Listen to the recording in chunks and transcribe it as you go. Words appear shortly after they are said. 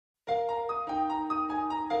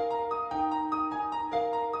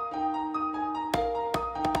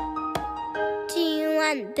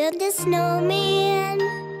want to build a snowman?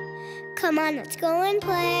 Come on, let's go and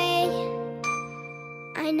play.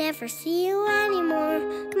 I never see you anymore.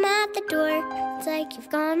 Come out the door, it's like you've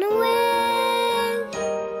gone away.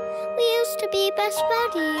 We used to be best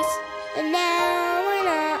buddies, and now we're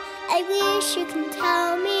not. I wish you can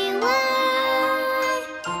tell me why.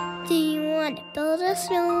 Do you want to build a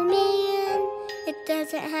snowman? It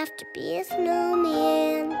doesn't have to be a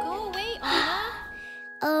snowman. Go away, Anna.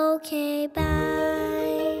 Okay, bye.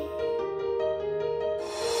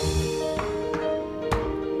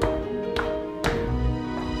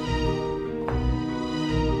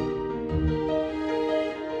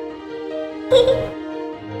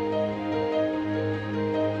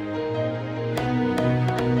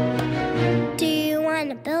 Do you want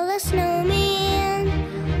to build a snowman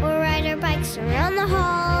or ride our bikes around the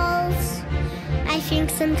halls? I think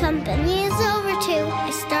some company is over too. I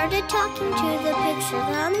started talking to the pictures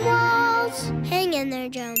on the walls. Hang in there,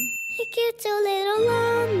 Joan. It gets a little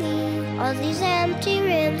lonely. All these empty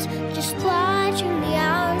rooms, just watching the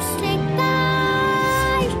hours tick by.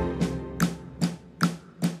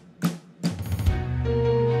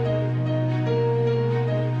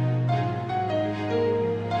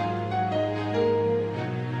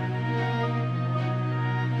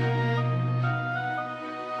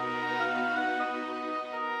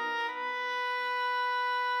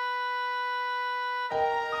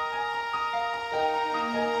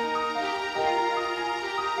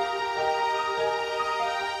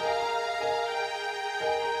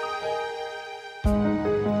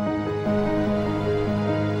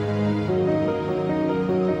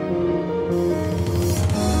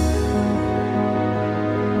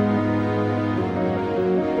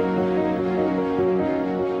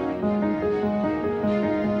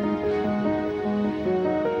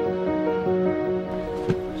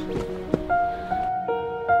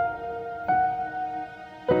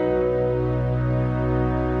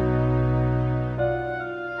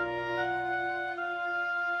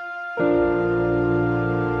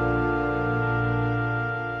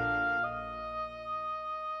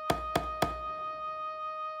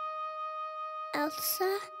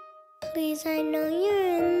 Elsa, please, I know you're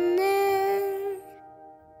in there.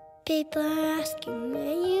 People are asking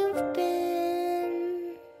where you've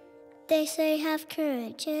been. They say have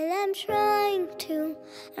courage, and I'm trying to.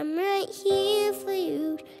 I'm right here for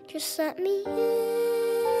you, just let me in.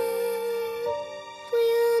 We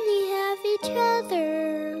only have each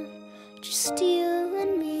other, just you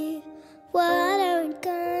and me. What are we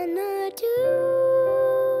gonna do?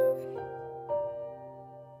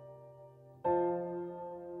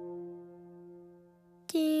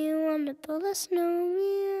 Do you want to build a snowman?